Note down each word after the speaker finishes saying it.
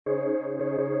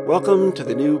Welcome to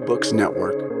the New Books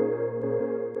Network.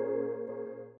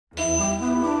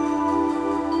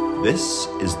 This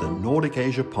is the Nordic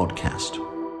Asia Podcast.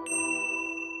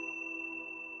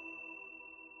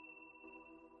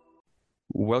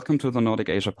 Welcome to the Nordic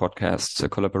Asia Podcast, a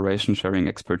collaboration sharing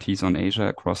expertise on Asia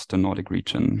across the Nordic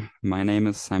region. My name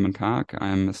is Simon Karg.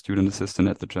 I'm a student assistant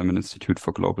at the German Institute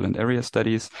for Global and Area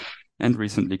Studies and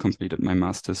recently completed my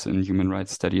master's in human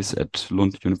rights studies at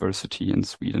Lund University in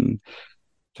Sweden.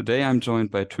 Today I'm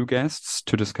joined by two guests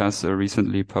to discuss a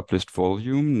recently published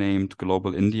volume named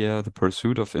Global India: The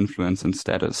Pursuit of Influence and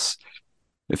Status.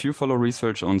 If you follow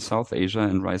research on South Asia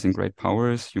and rising great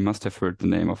powers, you must have heard the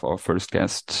name of our first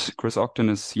guest. Chris Ogden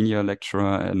is senior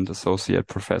lecturer and associate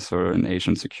professor in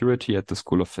Asian security at the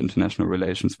School of International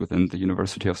Relations within the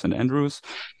University of St. Andrews.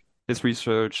 His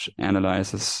research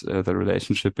analyzes the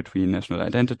relationship between national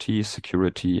identity,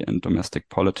 security, and domestic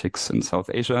politics in South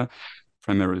Asia,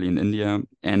 primarily in India,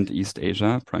 and East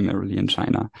Asia, primarily in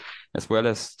China, as well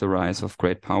as the rise of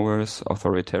great powers,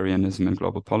 authoritarianism in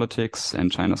global politics,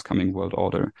 and China's coming world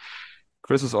order.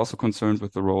 Chris is also concerned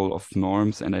with the role of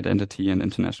norms and identity in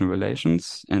international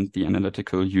relations and the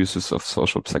analytical uses of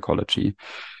social psychology.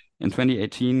 In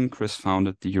 2018, Chris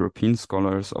founded the European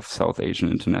Scholars of South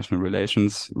Asian International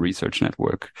Relations Research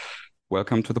Network.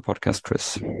 Welcome to the podcast,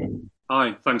 Chris.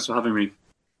 Hi, thanks for having me.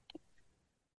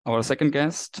 Our second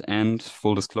guest, and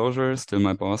full disclosure, still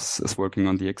my boss, is working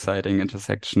on the exciting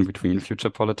intersection between future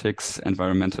politics,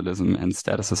 environmentalism, and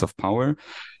statuses of power,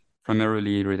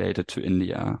 primarily related to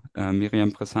India.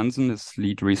 Miriam Press-Hansen is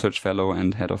lead research fellow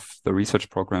and head of the research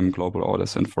program Global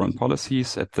Orders and Foreign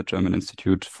Policies at the German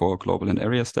Institute for Global and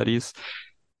Area Studies.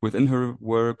 Within her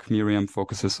work, Miriam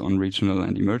focuses on regional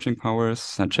and emerging powers,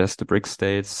 such as the BRICS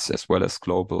states, as well as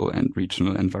global and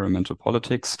regional environmental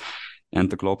politics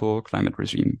and the global climate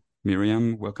regime.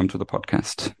 Miriam, welcome to the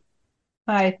podcast.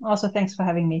 Hi, also thanks for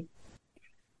having me.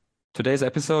 Today's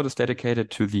episode is dedicated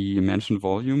to the mentioned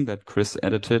volume that Chris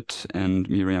edited and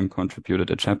Miriam contributed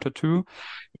a chapter to.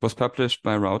 It was published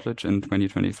by Routledge in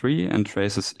 2023 and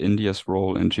traces India's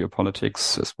role in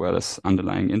geopolitics as well as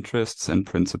underlying interests and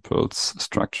principles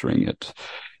structuring it.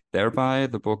 Thereby,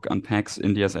 the book unpacks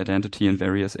India's identity in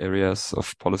various areas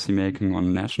of policymaking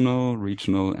on national,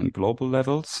 regional, and global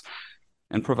levels,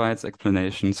 and provides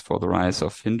explanations for the rise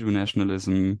of Hindu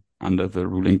nationalism under the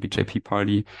ruling BJP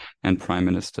party and Prime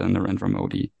Minister Narendra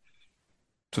Modi.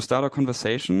 To start our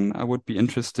conversation, I would be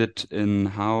interested in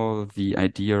how the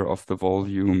idea of the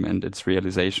volume and its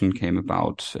realization came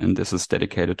about, and this is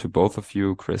dedicated to both of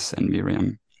you, Chris and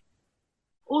Miriam.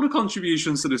 All the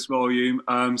contributions to this volume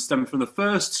stem from the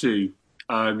first two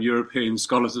European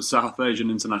Scholars of South Asian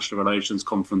International Relations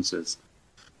conferences.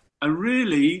 And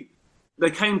really,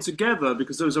 they came together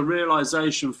because there was a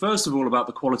realization, first of all, about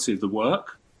the quality of the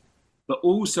work, but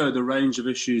also the range of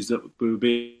issues that were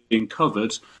being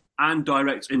covered and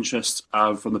direct interest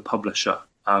from the publisher,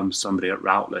 somebody at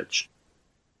Routledge.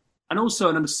 And also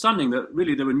an understanding that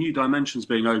really there were new dimensions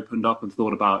being opened up and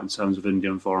thought about in terms of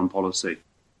Indian foreign policy.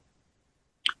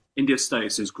 India's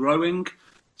status is growing.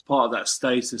 As part of that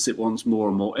status, it wants more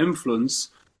and more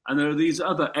influence. And there are these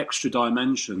other extra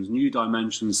dimensions, new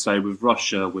dimensions, say, with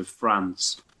Russia, with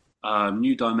France,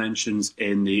 new dimensions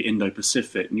in the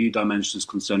Indo-Pacific, new dimensions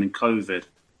concerning COVID,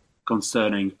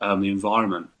 concerning the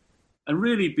environment. And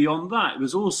really beyond that, it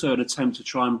was also an attempt to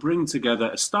try and bring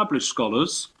together established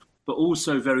scholars, but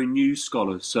also very new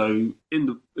scholars. So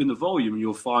in the volume,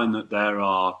 you'll find that there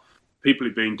are people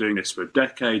who've been doing this for a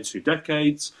decade, 2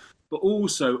 decades, but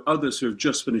also others who have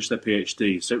just finished their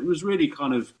PhD. So it was really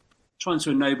kind of trying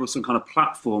to enable some kind of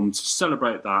platform to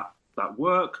celebrate that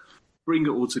work, bring it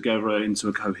all together into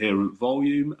a coherent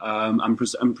volume, and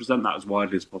present that as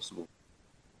widely as possible.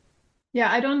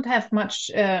 Yeah, I don't have much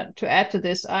to add to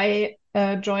this. I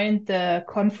joined the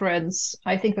conference,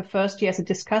 I think the first year as a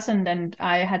discussant, and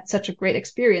I had such a great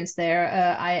experience there.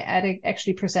 I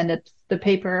actually presented the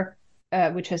paper,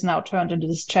 which has now turned into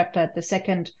this chapter at the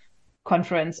second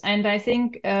conference. And I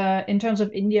think in terms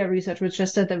of India research, was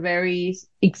just at a very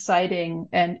exciting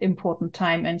and important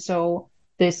time. And so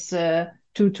this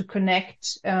to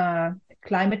connect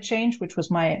climate change, which was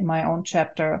my own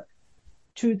chapter,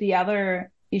 to the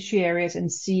other issue areas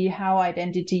and see how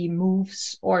identity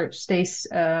moves or stays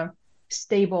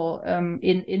stable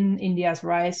in India's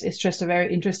rise is just a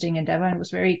very interesting endeavor, and it was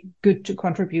very good to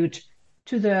contribute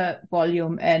to the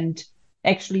volume and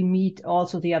actually meet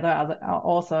also the other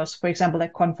authors, for example,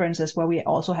 at conferences where we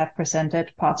also have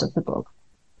presented parts of the book.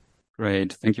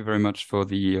 Great. Thank you very much for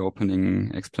the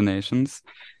opening explanations.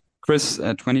 Chris,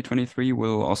 2023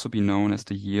 will also be known as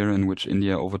the year in which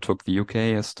India overtook the UK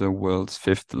as the world's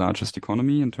fifth largest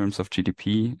economy in terms of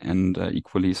GDP and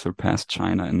equally surpassed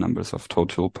China in numbers of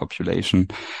total population.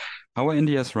 How are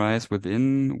India's rise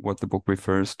within what the book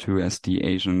refers to as the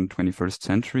Asian 21st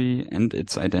century and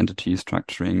its identity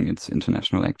structuring its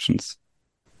international actions?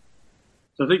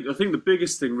 So I think the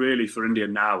biggest thing really for India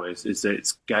now is that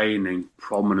it's gaining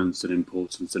prominence and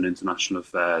importance in international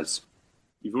affairs.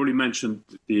 You've already mentioned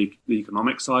the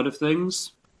economic side of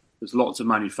things. There's lots of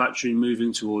manufacturing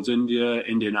moving towards India.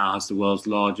 India now has the world's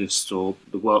largest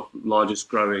largest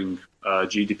growing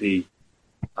GDP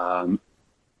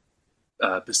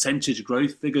percentage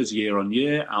growth figures year on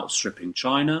year, outstripping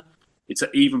China. It's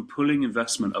even pulling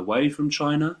investment away from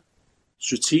China.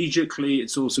 Strategically,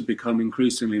 it's also become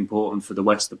increasingly important for the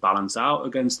West to balance out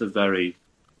against the very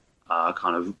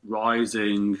kind of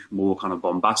rising, more kind of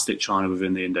bombastic China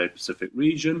within the Indo-Pacific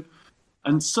region.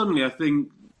 And suddenly I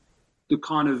think the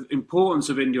kind of importance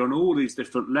of India on all these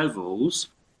different levels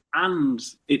and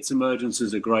its emergence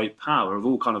as a great power have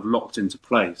all kind of locked into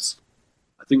place.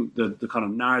 I think the kind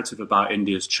of narrative about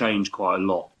India has changed quite a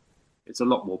lot. It's a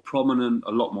lot more prominent,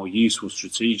 a lot more useful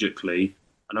strategically,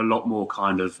 and a lot more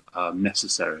kind of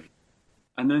necessary.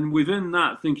 And then within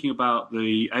that, thinking about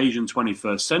the Asian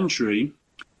 21st century,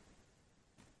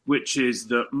 which is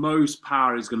that most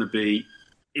power is going to be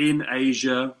in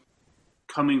Asia,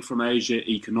 coming from Asia,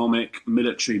 economic,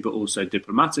 military, but also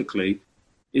diplomatically,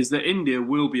 is that India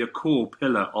will be a core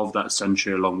pillar of that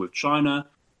century along with China,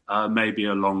 maybe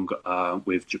along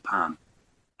with Japan.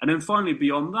 And then finally,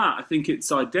 beyond that, I think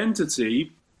its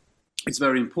identity is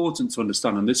very important to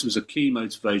understand, and this was a key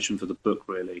motivation for the book,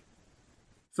 really.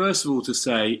 First of all, to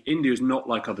say India is not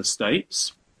like other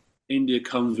states. India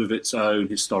comes with its own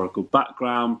historical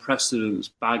background, precedents,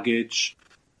 baggage,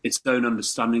 its own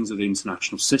understandings of the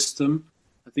international system.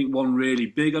 I think one really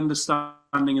big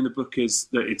understanding in the book is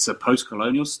that it's a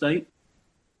post-colonial state.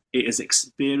 It has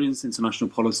experienced international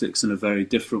politics in a very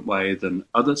different way than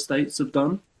other states have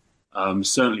done,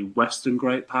 certainly Western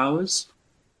great powers.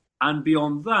 And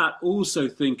beyond that, also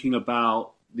thinking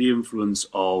about the influence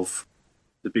of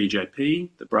the BJP,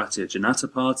 the Bharatiya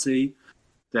Janata Party,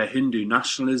 their Hindu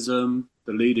nationalism,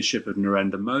 the leadership of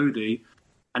Narendra Modi,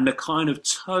 and the kind of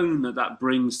tone that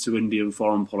brings to Indian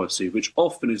foreign policy, which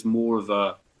often is more of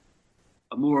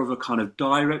a kind of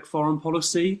direct foreign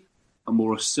policy, a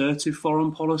more assertive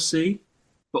foreign policy,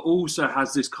 but also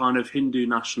has this kind of Hindu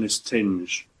nationalist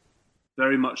tinge,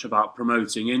 very much about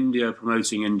promoting India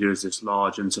as this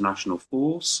large international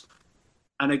force.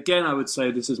 And again, I would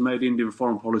say this has made Indian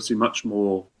foreign policy much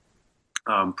more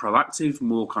proactive,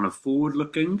 more kind of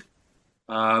forward-looking,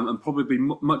 and probably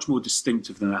much more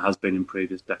distinctive than it has been in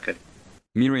previous decades.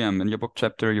 Miriam, in your book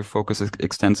chapter, you focus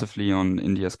extensively on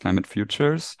India's climate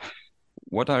futures.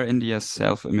 What are India's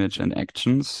self-image and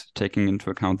actions, taking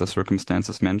into account the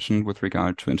circumstances mentioned with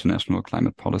regard to international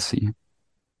climate policy?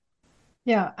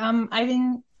 Yeah, I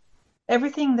think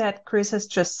everything that Chris has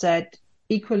just said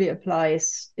equally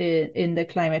applies in the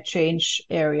climate change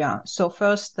area. So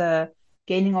first, the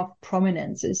gaining of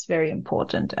prominence is very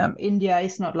important. India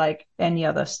is not like any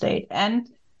other state. And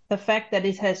the fact that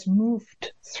it has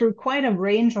moved through quite a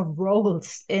range of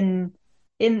roles in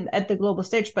at the global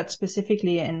stage, but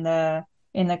specifically in the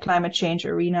climate change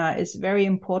arena, is very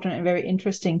important and very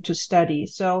interesting to study.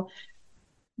 So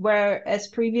whereas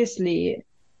previously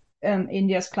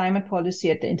India's climate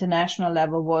policy at the international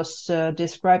level was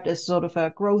described as sort of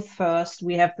a growth first,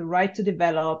 we have the right to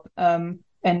develop,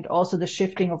 and also the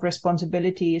shifting of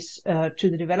responsibilities to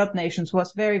the developed nations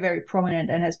was very, very prominent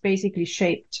and has basically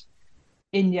shaped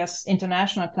India's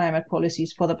international climate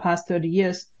policies for the past 30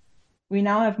 years. We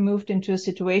now have moved into a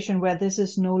situation where this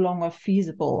is no longer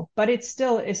feasible, but it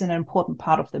still is an important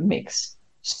part of the mix.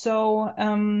 So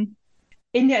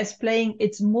India is playing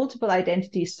its multiple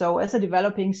identities. So as a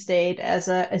developing state, as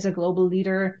a global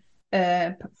leader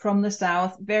from the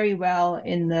South, very well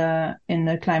in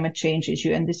the climate change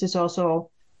issue. And this is also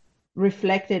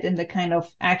reflected in the kind of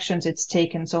actions it's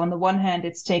taken. So on the one hand,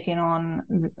 it's taken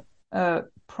on a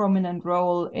prominent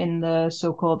role in the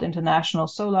so-called International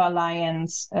Solar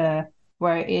Alliance,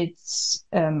 where it's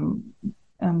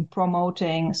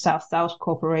promoting South-South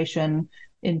cooperation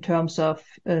in terms of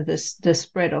the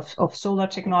spread of solar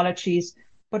technologies.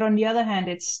 But on the other hand,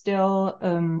 it's still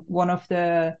one of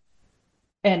the,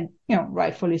 and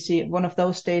rightfully one of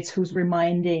those states who's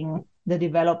reminding the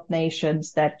developed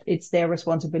nations that it's their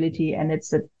responsibility, and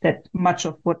it's that much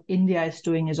of what India is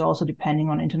doing is also depending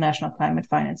on international climate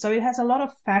finance. So it has a lot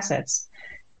of facets,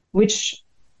 which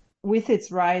with its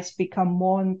rise become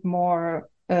more and more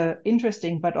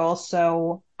interesting, but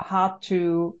also hard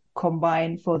to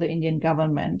combined for the Indian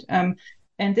government.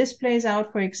 And this plays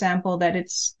out, for example, that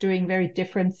it's doing very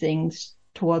different things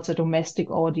towards a domestic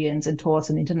audience and towards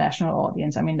an international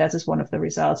audience. I mean, that is one of the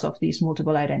results of these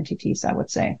multiple identities, I would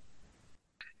say.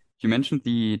 You mentioned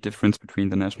the difference between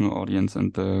the national audience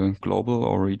and the global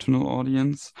or regional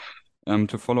audience.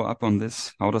 To follow up on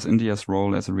this, how does India's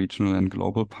role as a regional and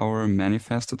global power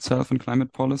manifest itself in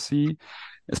climate policy,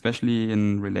 especially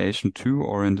in relation to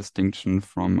or in distinction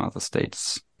from other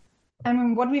states? I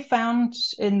mean, what we found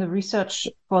in the research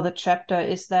for the chapter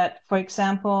is that, for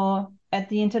example, at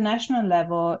the international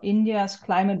level, India's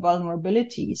climate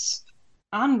vulnerabilities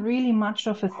aren't really much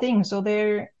of a thing. So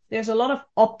there's a lot of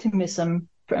optimism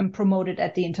promoted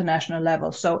at the international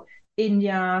level. So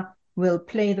India will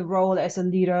play the role as a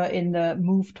leader in the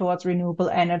move towards renewable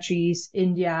energies.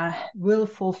 India will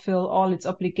fulfill all its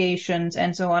obligations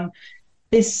and so on.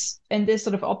 This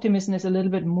sort of optimism is a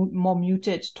little bit more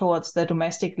muted towards the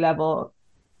domestic level,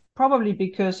 probably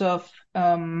because of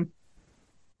the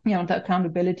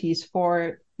accountabilities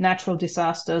for natural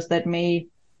disasters that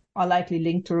are likely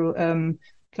linked to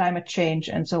climate change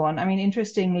and so on. I mean,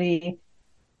 interestingly,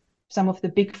 some of the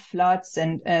big floods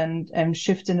and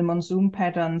shifts in the monsoon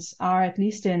patterns are, at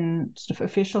least in sort of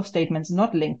official statements,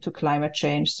 not linked to climate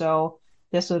change. So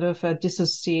there's sort of a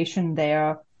dissociation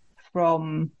there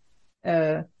from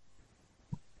the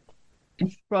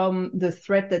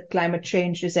threat that climate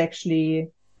change is actually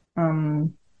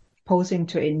posing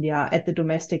to India at the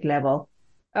domestic level.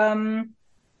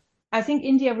 I think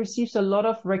India receives a lot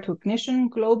of recognition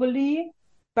globally,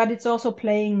 but it's also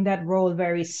playing that role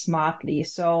very smartly.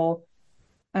 So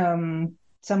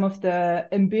some of the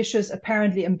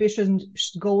apparently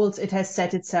ambitious goals it has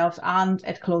set itself aren't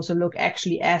at closer look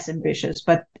actually as ambitious,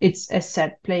 but it's, as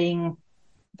said, playing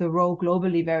the role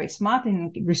globally very smartly,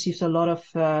 and it receives a lot of,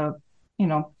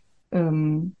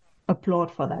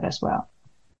 applaud for that as well.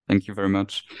 Thank you very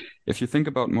much. If you think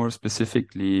about more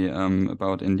specifically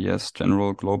about India's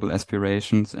general global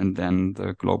aspirations and then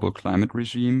the global climate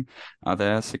regime, are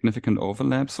there significant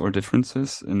overlaps or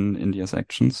differences in India's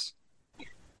actions?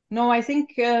 No, I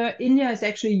think India is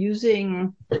actually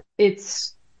using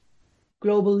its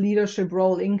global leadership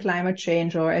role in climate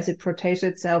change, or as it portrays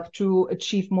itself, to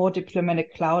achieve more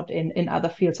diplomatic clout in other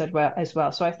fields as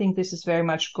well. So I think this is very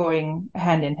much going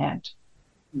hand in hand.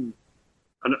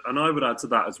 And I would add to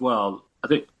that as well. I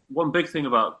think one big thing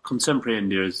about contemporary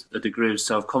India is a degree of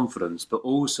self-confidence, but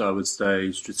also, I would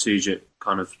say, strategic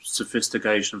kind of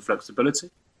sophistication and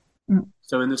flexibility.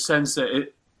 So in the sense that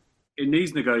in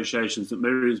these negotiations that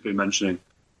Miriam's been mentioning,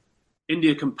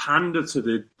 India can pander to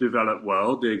the developed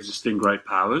world, the existing great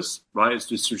powers, right? It's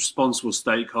just a responsible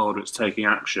stakeholder, it's taking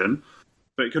action.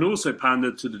 But it can also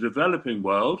pander to the developing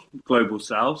world, global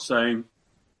south, saying,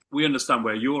 we understand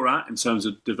where you're at in terms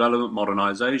of development,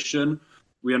 modernization.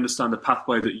 We understand the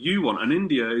pathway that you want. And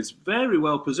India is very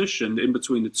well positioned in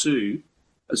between the two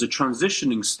as a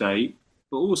transitioning state,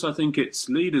 but also I think its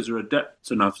leaders are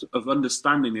adept enough of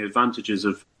understanding the advantages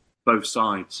of both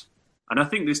sides. And I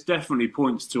think this definitely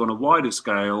points to, on a wider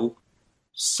scale,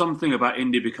 something about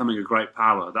India becoming a great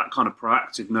power, that kind of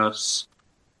proactiveness,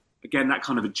 again, that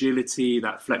kind of agility,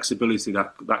 that flexibility,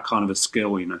 that kind of a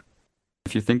skill,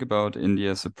 If you think about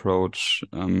India's approach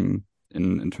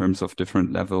in terms of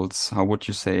different levels, how would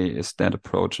you say is that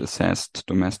approach assessed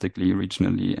domestically,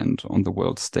 regionally, and on the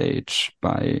world stage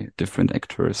by different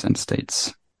actors and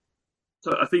states?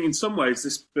 So I think in some ways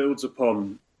this builds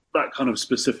upon that kind of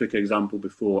specific example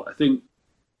before. I think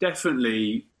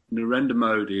definitely Narendra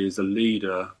Modi is a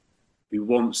leader who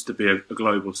wants to be a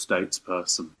global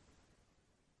statesperson.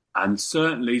 And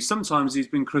certainly sometimes he's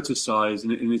been criticised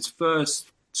in his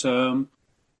first term.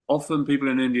 Often people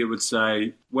in India would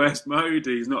say, where's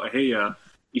Modi? He's not here.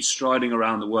 He's striding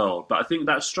around the world. But I think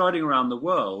that striding around the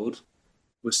world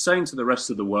was saying to the rest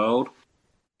of the world,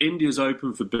 India's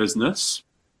open for business.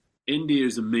 India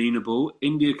is amenable.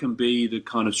 India can be the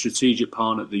kind of strategic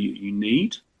partner that you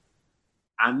need.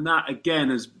 And that, again,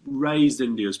 has raised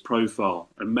India's profile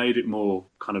and made it more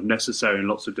kind of necessary in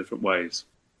lots of different ways.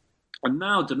 And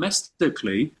now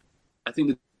domestically, I think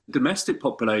the domestic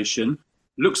population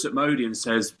looks at Modi and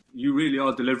says, you really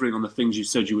are delivering on the things you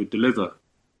said you would deliver.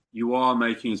 You are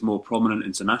making us more prominent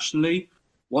internationally.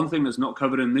 One thing that's not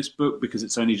covered in this book, because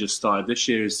it's only just started this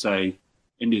year, is, say,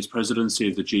 India's presidency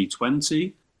of the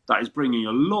G20. That is bringing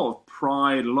a lot of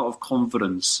pride, a lot of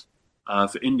confidence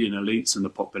for Indian elites and the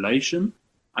population.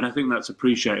 And I think that's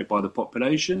appreciated by the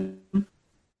population.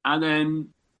 And then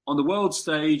on the world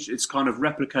stage, it's kind of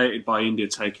replicated by India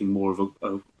taking more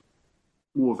of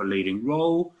a leading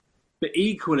role. But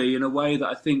equally, in a way that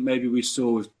I think maybe we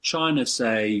saw with China,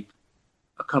 say,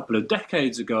 a couple of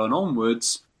decades ago and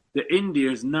onwards that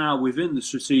India is now within the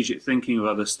strategic thinking of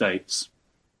other states.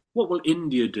 What will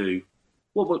India do?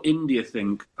 What will India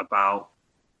think about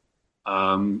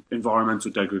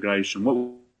environmental degradation? What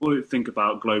will it think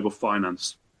about global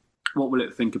finance? What will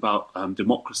it think about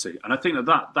democracy? And I think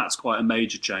that's quite a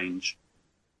major change.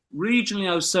 Regionally,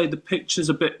 I would say the picture's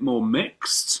a bit more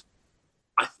mixed.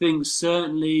 I think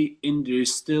certainly India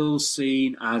is still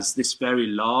seen as this very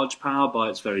large power by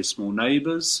its very small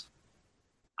neighbours.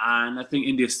 And I think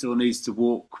India still needs to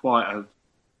walk quite a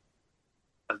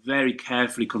very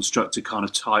carefully constructed kind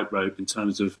of tightrope in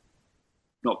terms of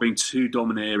not being too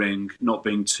domineering, not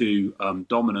being too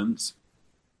dominant.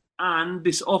 And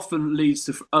this often leads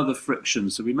to other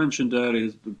frictions. So we mentioned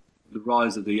earlier the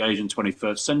rise of the Asian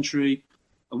 21st century.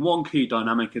 And one key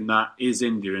dynamic in that is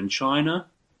India and China.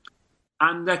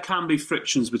 And there can be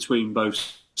frictions between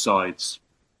both sides.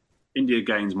 India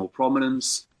gains more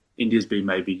prominence. India's been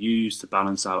maybe used to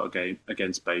balance out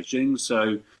against Beijing.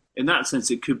 So in that sense,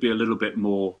 it could be a little bit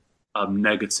more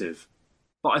negative.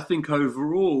 But I think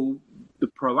overall, the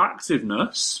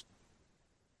proactiveness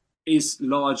is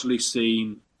largely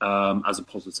seen as a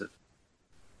positive.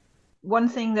 One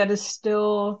thing that is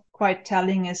still quite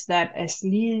telling is that at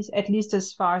least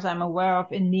as far as I'm aware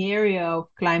of, in the area of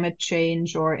climate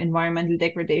change or environmental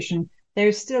degradation,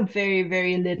 there's still very,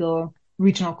 very little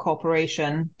regional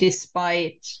cooperation,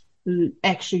 despite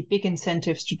actually big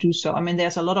incentives to do so. I mean,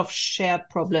 there's a lot of shared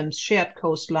problems, shared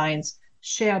coastlines,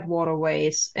 shared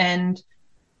waterways, and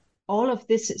all of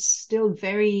this is still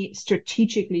very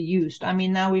strategically used. I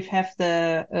mean, now we have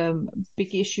the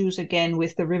big issues again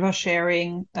with the river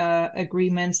sharing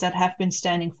agreements that have been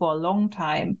standing for a long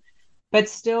time. But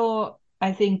still,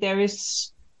 I think there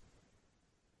is,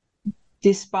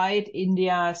 despite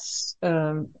India's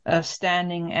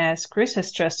standing as Chris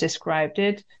has just described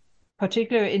it,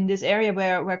 particularly in this area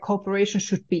where cooperation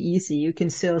should be easy, you can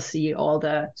still see all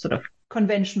the sort of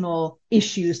conventional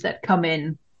issues that come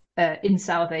in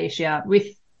South Asia, with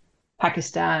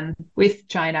Pakistan, with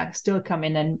China, still come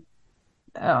in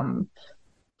and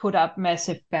put up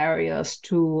massive barriers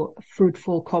to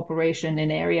fruitful cooperation in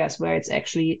areas where it's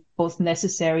actually both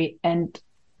necessary and,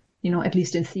 at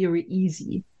least in theory,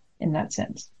 easy in that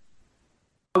sense.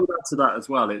 I would add to that as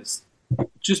well. It's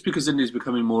just because India is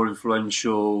becoming more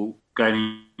influential,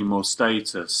 gaining more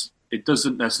status, it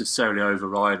doesn't necessarily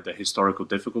override the historical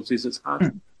difficulties it's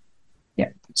had. Yeah.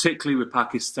 Particularly with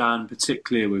Pakistan,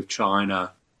 particularly with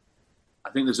China, I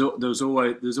think there's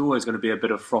always going to be a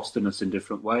bit of frostiness in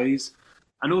different ways,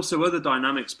 and also other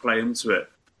dynamics play into it.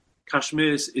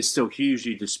 Kashmir is still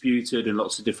hugely disputed in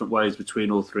lots of different ways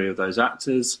between all three of those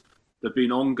actors. There've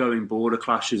been ongoing border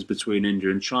clashes between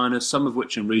India and China, some of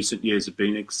which in recent years have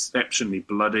been exceptionally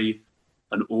bloody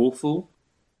and awful.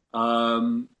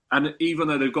 And even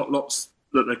though they've got lots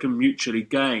that they can mutually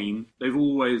gain, they've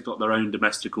always got their own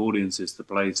domestic audiences to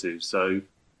play to. So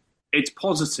it's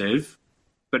positive,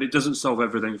 but it doesn't solve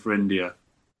everything for India.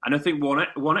 And I think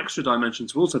one extra dimension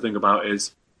to also think about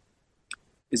is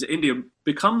that India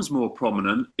becomes more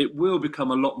prominent, it will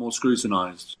become a lot more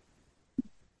scrutinised.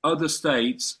 Other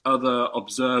states, other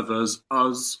observers,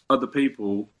 other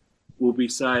people will be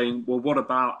saying, well, what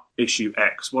about issue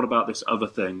X? What about this other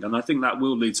thing? And I think that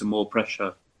will lead to more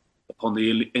pressure upon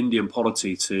the Indian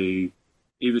polity to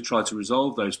either try to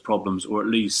resolve those problems or at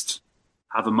least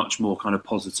have a much more kind of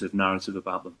positive narrative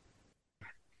about them.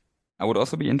 I would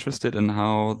also be interested in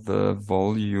how the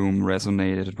volume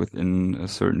resonated within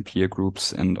certain peer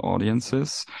groups and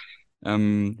audiences.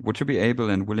 Would you be able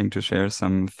and willing to share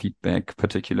some feedback,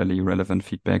 particularly relevant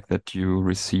feedback that you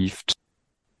received?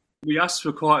 We asked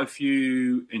for quite a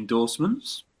few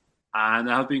endorsements, and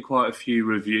there have been quite a few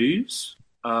reviews.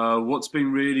 What's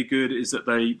been really good is that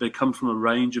they come from a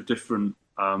range of different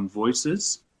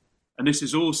voices. And this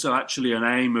is also actually an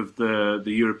aim of the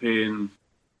European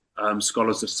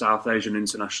Scholars of South Asian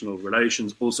International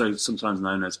Relations, also sometimes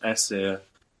known as ESIR,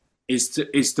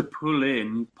 is to pull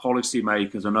in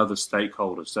policymakers and other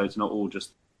stakeholders. So it's not all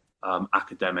just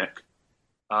academic.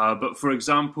 But for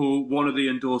example, one of the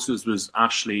endorsers was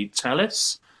Ashley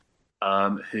Tellis,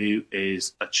 who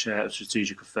is a chair of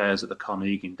strategic affairs at the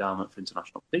Carnegie Endowment for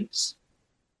International Peace.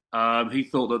 He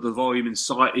thought that the volume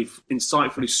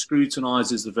insightfully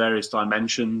scrutinises the various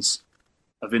dimensions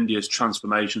of India's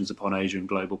transformations upon Asian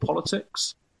global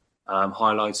politics,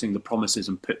 highlighting the promises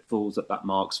and pitfalls that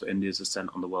marks for India's ascent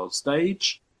on the world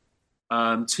stage.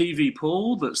 TV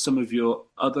Paul, that some of your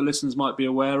other listeners might be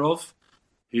aware of,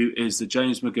 who is the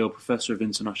James McGill Professor of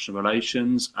International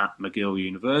Relations at McGill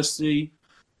University,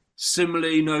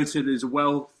 similarly noted as a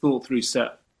well-thought-through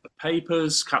set of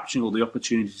papers capturing all the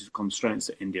opportunities and constraints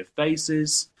that India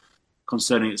faces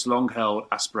concerning its long-held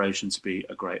aspiration to be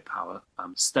a great power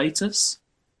status.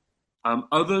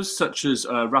 Others, such as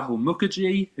Rahul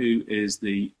Mukherjee, who is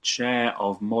the chair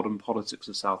of modern politics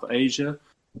of South Asia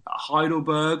at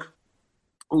Heidelberg,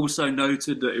 also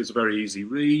noted that it was a very easy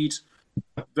read,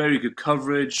 very good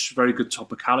coverage, very good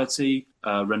topicality,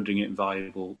 rendering it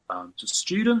invaluable to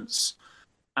students.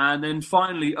 And then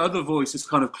finally, other voices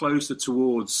kind of closer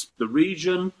towards the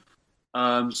region,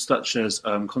 such as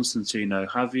Constantino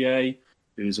Javier,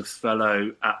 who is a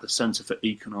fellow at the Centre for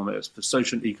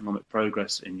Social and Economic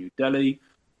Progress in New Delhi.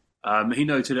 He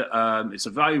noted it's a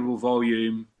valuable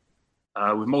volume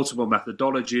with multiple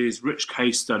methodologies, rich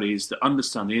case studies that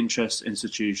understand the interests,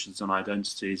 institutions and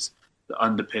identities that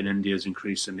underpin India's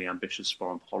increasingly ambitious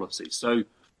foreign policy. So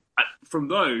from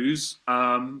those,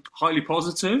 highly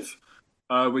positive,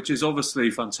 which is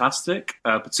obviously fantastic,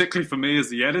 particularly for me as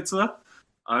the editor.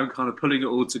 I'm kind of pulling it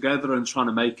all together and trying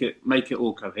to make it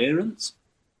all coherent.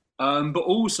 But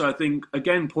also, I think,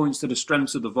 again, points to the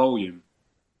strengths of the volume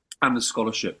and the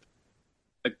scholarship.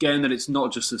 Again, that it's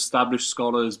not just established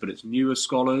scholars, but it's newer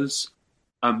scholars.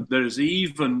 There's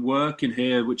even work in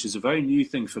here, which is a very new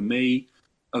thing for me,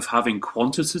 of having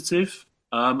quantitative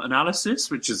analysis,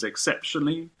 which is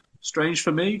exceptionally strange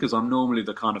for me because I'm normally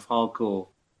the kind of hardcore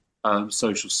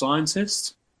social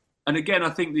scientist. And again, I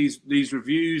think these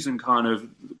reviews and kind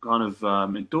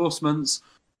of endorsements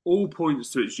all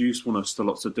points to its usefulness to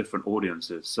lots of different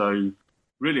audiences. So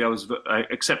really, I was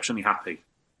exceptionally happy.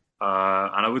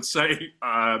 And I would say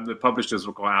the publishers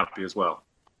were quite happy as well.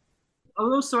 I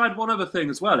would also add one other thing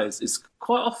as well. It's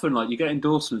quite often like you get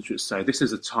endorsements which say this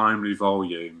is a timely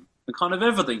volume. And kind of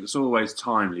everything's always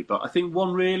timely. But I think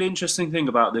one really interesting thing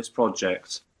about this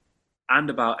project and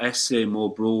about ESSER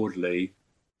more broadly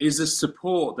is the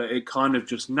support that it kind of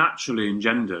just naturally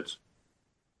engendered.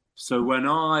 So when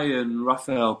I and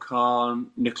Raphael Khan,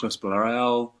 Nicholas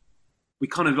Blarel, we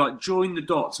kind of like joined the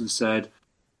dots and said,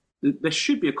 there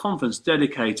should be a conference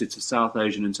dedicated to South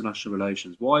Asian international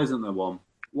relations. Why isn't there one?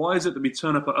 Why is it that we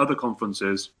turn up at other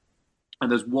conferences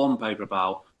and there's one paper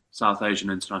about South Asian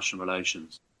international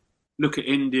relations? Look at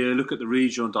India, look at the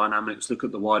regional dynamics, look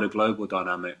at the wider global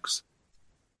dynamics.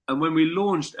 And when we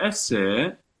launched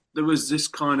ESSER, there was this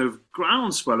kind of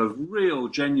groundswell of real,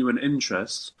 genuine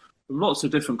interest from lots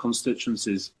of different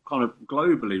constituencies, kind of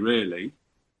globally, really.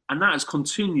 And that has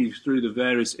continued through the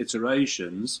various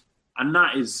iterations. And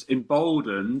that is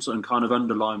emboldened and kind of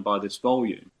underlined by this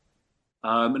volume.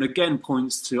 And again,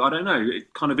 points to, I don't know,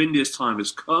 kind of India's time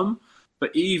has come,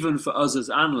 but even for us as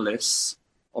analysts,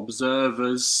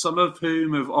 observers, some of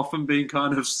whom have often been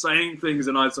kind of saying things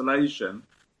in isolation,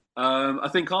 I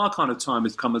think our kind of time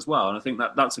has come as well. And I think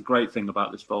that's a great thing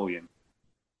about this volume.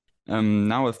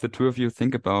 Now, if the two of you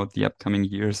think about the upcoming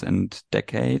years and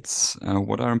decades,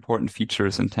 what are important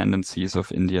features and tendencies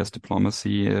of India's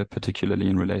diplomacy, particularly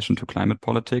in relation to climate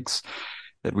politics,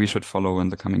 that we should follow in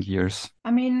the coming years?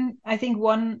 I mean, I think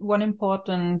one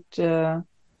important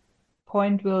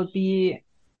point will be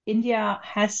India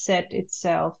has set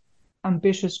itself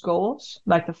ambitious goals,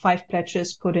 like the 5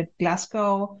 pledges put in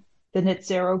Glasgow, the net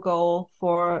zero goal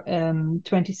for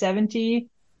 2070,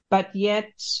 but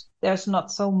yet there's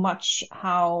not so many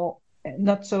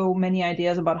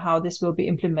ideas about how this will be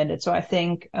implemented. So I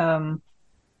think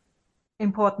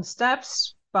important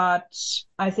steps, but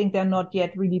I think they're not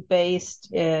yet really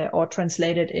based or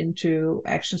translated into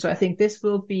action. So I think this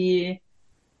will be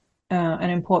an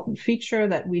important feature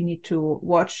that we need to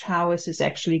watch. How is this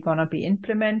actually going to be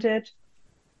implemented?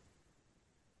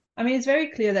 I mean, it's very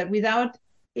clear that without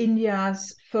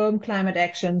India's firm climate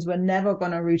actions, we're never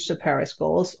going to reach the Paris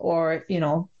goals or,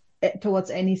 towards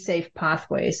any safe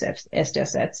pathways, as they're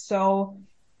said. So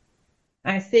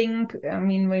I think,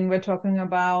 when we're talking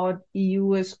about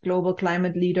EU as global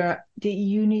climate leader, the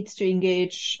EU needs to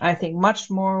engage, I think, much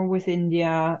more with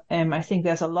India. I think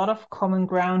there's a lot of common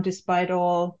ground despite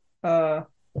all,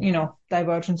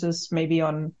 divergences maybe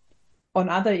on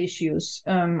other issues.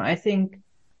 I'm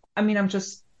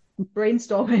just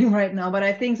brainstorming right now, but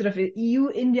I think sort of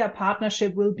EU-India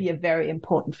partnership will be a very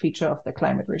important feature of the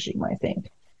climate regime, I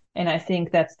think. And I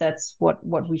think that's what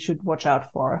we should watch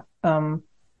out for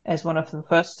as one of the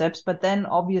first steps. But then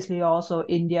obviously also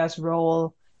India's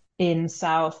role in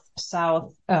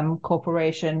South-South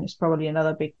cooperation is probably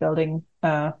another big building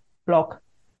block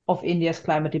of India's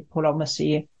climate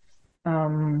diplomacy.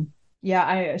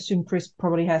 I assume Chris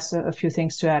probably has a few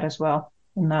things to add as well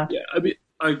in that. Yeah,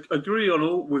 I agree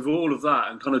with all of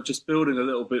that, and kind of just building a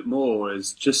little bit more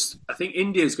I think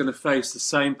India is going to face the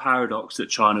same paradox that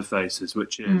China faces,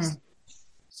 which is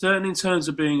certainly in terms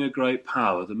of being a great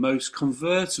power, the most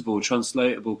convertible,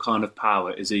 translatable kind of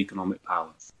power is economic power.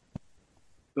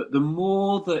 But the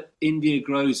more that India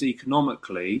grows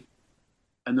economically,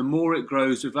 and the more it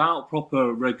grows without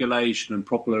proper regulation and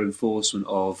proper enforcement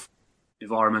of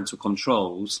environmental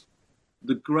controls,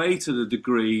 the greater the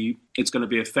degree it's going to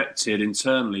be affected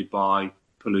internally by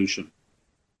pollution.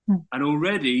 And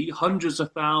already hundreds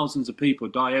of thousands of people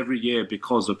die every year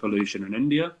because of pollution in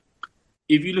India.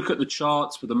 If you look at the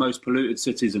charts for the most polluted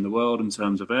cities in the world in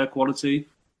terms of air quality,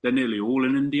 they're nearly all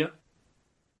in India.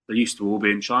 They used to all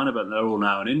be in China, but they're all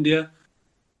now in India.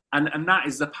 And that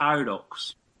is the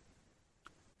paradox.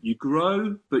 You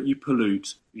grow, but you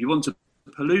pollute. You want to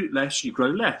pollute less, you grow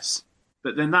less.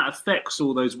 But then that affects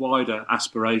all those wider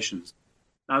aspirations.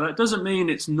 Now, that doesn't mean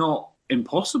it's not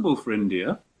impossible for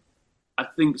India. I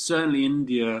think certainly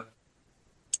India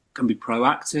can be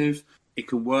proactive. It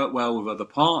can work well with other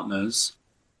partners.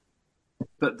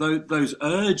 But those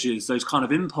urges, those kind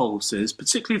of impulses,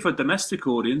 particularly for a domestic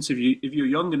audience, if you're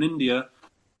young in India,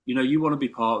 you want to be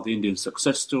part of the Indian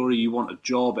success story, you want a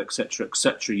job, etc.,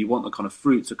 etc., you want the kind of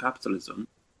fruits of capitalism.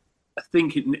 I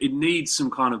think it needs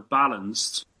some kind of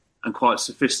balanced and quite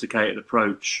sophisticated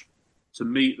approach to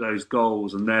meet those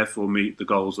goals and therefore meet the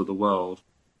goals of the world.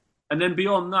 And then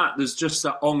beyond that, there's just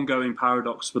that ongoing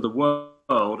paradox for the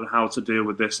world and how to deal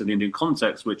with this in the Indian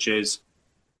context, which is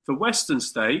for Western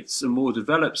states and more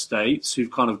developed states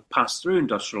who've kind of passed through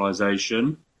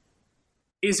industrialization,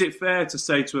 is it fair to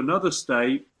say to another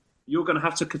state, you're going to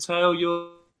have to curtail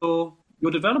your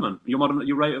development,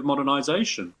 your rate of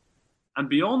modernization? And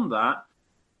beyond that,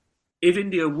 if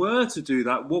India were to do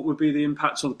that, what would be the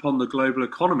impact upon the global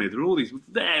economy? There are all these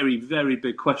very, very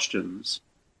big questions.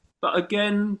 But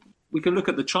again, we can look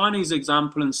at the Chinese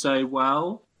example and say,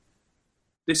 well,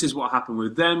 this is what happened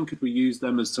with them. Could we use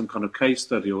them as some kind of case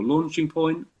study or launching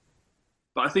point?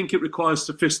 But I think it requires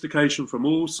sophistication from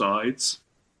all sides.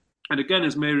 And again,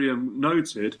 as Miriam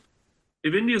noted,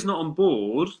 if India's not on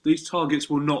board, these targets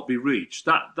will not be reached.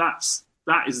 That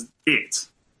is it.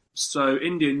 So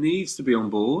India needs to be on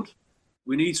board.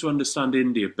 We need to understand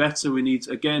India better. We need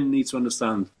to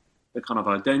understand their kind of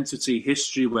identity,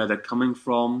 history, where they're coming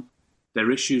from,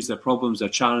 their issues, their problems, their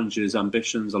challenges,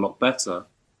 ambitions a lot better.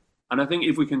 And I think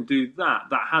if we can do that,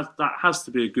 that has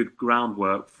to be a good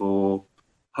groundwork for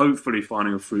hopefully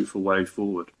finding a fruitful way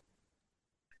forward.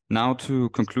 Now, to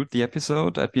conclude the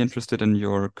episode, I'd be interested in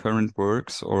your current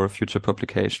works or future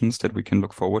publications that we can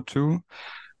look forward to.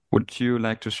 Would you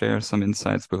like to share some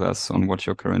insights with us on what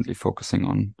you're currently focusing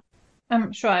on?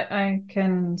 Sure, I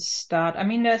can start. I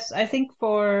mean, I think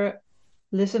for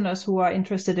listeners who are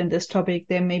interested in this topic,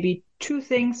 there may be two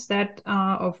things that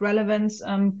are of relevance.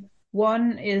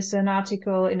 One is an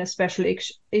article in a special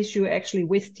issue, actually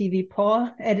with TV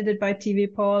Paul, edited by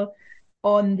TV Paul,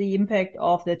 on the impact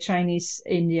of the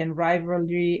Chinese-Indian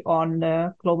rivalry on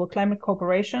the global climate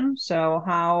cooperation. So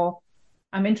how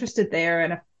I'm interested there,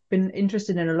 and I've been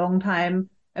interested in a long time,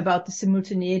 about the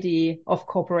simultaneity of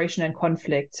cooperation and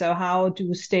conflict. So how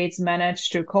do states manage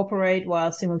to cooperate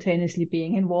while simultaneously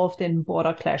being involved in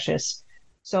border clashes?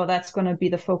 So that's going to be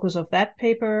the focus of that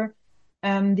paper.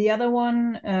 The other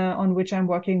one, on which I'm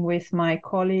working with my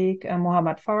colleague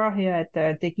Mohammad Farah here at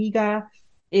the GIGA,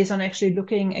 is on actually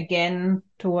looking again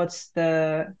towards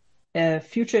the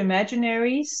future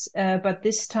imaginaries, but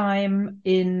this time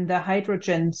in the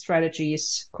hydrogen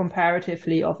strategies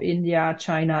comparatively of India,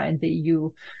 China, and the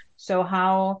EU. So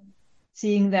how,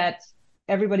 seeing that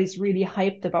everybody's really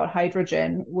hyped about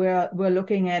hydrogen, we're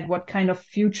looking at what kind of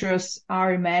futures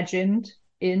are imagined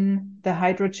in the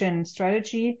hydrogen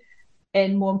strategy,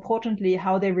 and more importantly,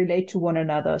 how they relate to one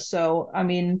another. So, I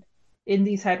mean, in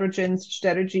these hydrogen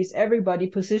strategies, everybody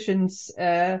positions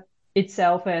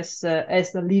itself as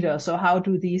the leader. So how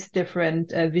do these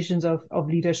different visions of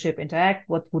leadership interact?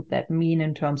 What would that mean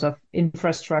in terms of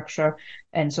infrastructure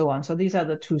and so on? So these are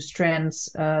the two strands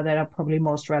that are probably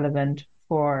most relevant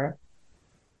for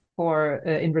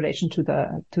in relation to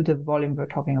the volume we're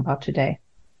talking about today.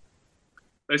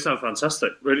 They sound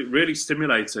fantastic. Really, really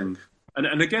stimulating,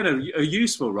 and again, are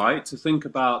useful, right? To think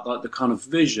about like the kind of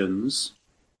visions,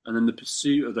 and then the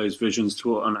pursuit of those visions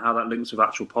and how that links with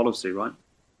actual policy, right?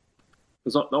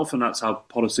 Because often that's how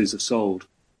policies are sold.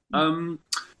 From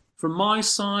my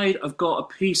side, I've got a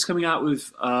piece coming out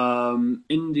with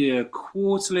India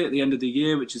Quarterly at the end of the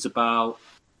year, which is about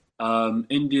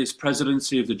India's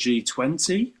presidency of the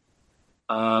G20.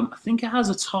 I think it has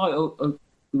a title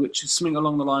which is something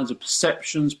along the lines of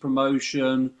perceptions,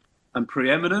 promotion, and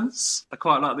preeminence. I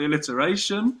quite like the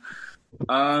alliteration.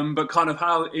 But kind of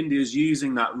how India's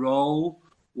using that role,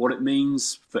 what it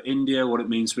means for India, what it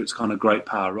means for its kind of great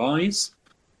power rise.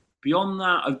 Beyond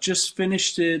that, I've just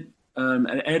finished an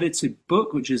edited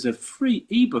book, which is a free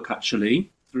ebook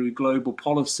actually through Global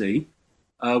Policy,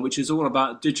 which is all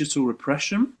about digital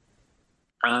repression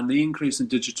and the increase in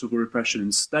digital repression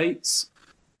in states.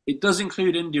 It does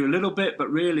include India a little bit, but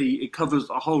really it covers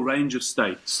a whole range of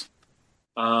states.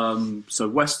 So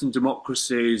Western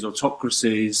democracies,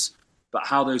 autocracies, but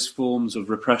how those forms of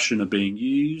repression are being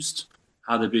used,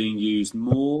 how they're being used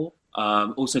more.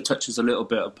 Also touches a little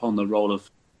bit upon the role of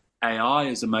AI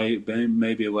as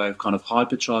maybe a way of kind of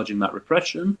hypercharging that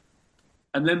repression.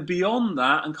 And then beyond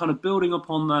that, and kind of building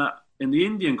upon that in the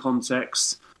Indian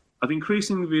context, I've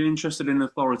increasingly been interested in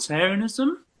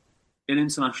authoritarianism in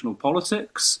international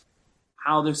politics,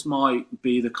 how this might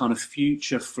be the kind of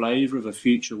future flavour of a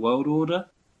future world order,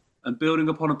 and building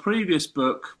upon a previous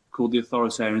book called The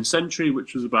Authoritarian Century,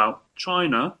 which was about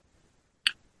China,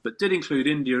 but did include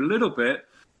India a little bit.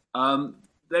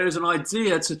 There is an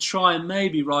idea to try and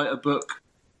maybe write a book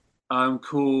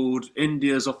called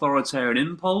India's Authoritarian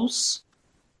Impulse,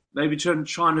 maybe trying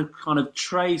to kind of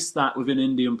trace that within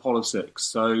Indian politics.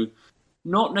 So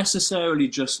not necessarily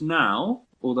just now,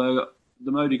 although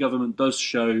the Modi government does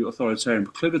show authoritarian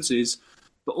proclivities,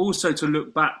 but also to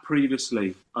look back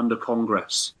previously under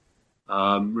Congress.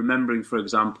 Remembering, for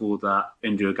example, that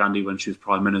Indira Gandhi, when she was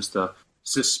Prime Minister,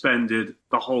 suspended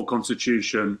the whole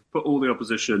constitution, put all the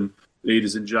opposition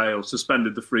leaders in jail,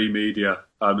 suspended the free media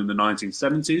in the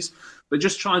 1970s, but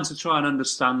just trying and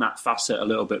understand that facet a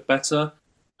little bit better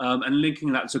and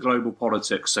linking that to global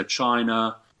politics. So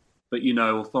China, but,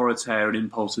 authoritarian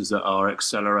impulses that are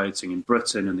accelerating in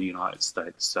Britain and the United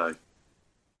States. So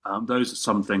those are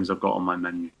some things I've got on my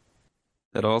menu.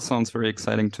 That all sounds very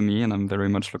exciting to me, and I'm very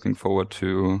much looking forward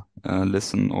to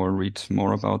listen or read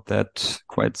more about that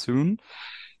quite soon.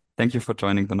 Thank you for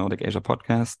joining the Nordic Asia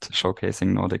podcast,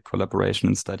 showcasing Nordic collaboration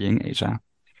in studying Asia.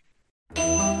 You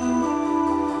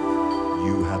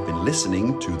have been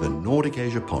listening to the Nordic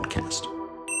Asia podcast.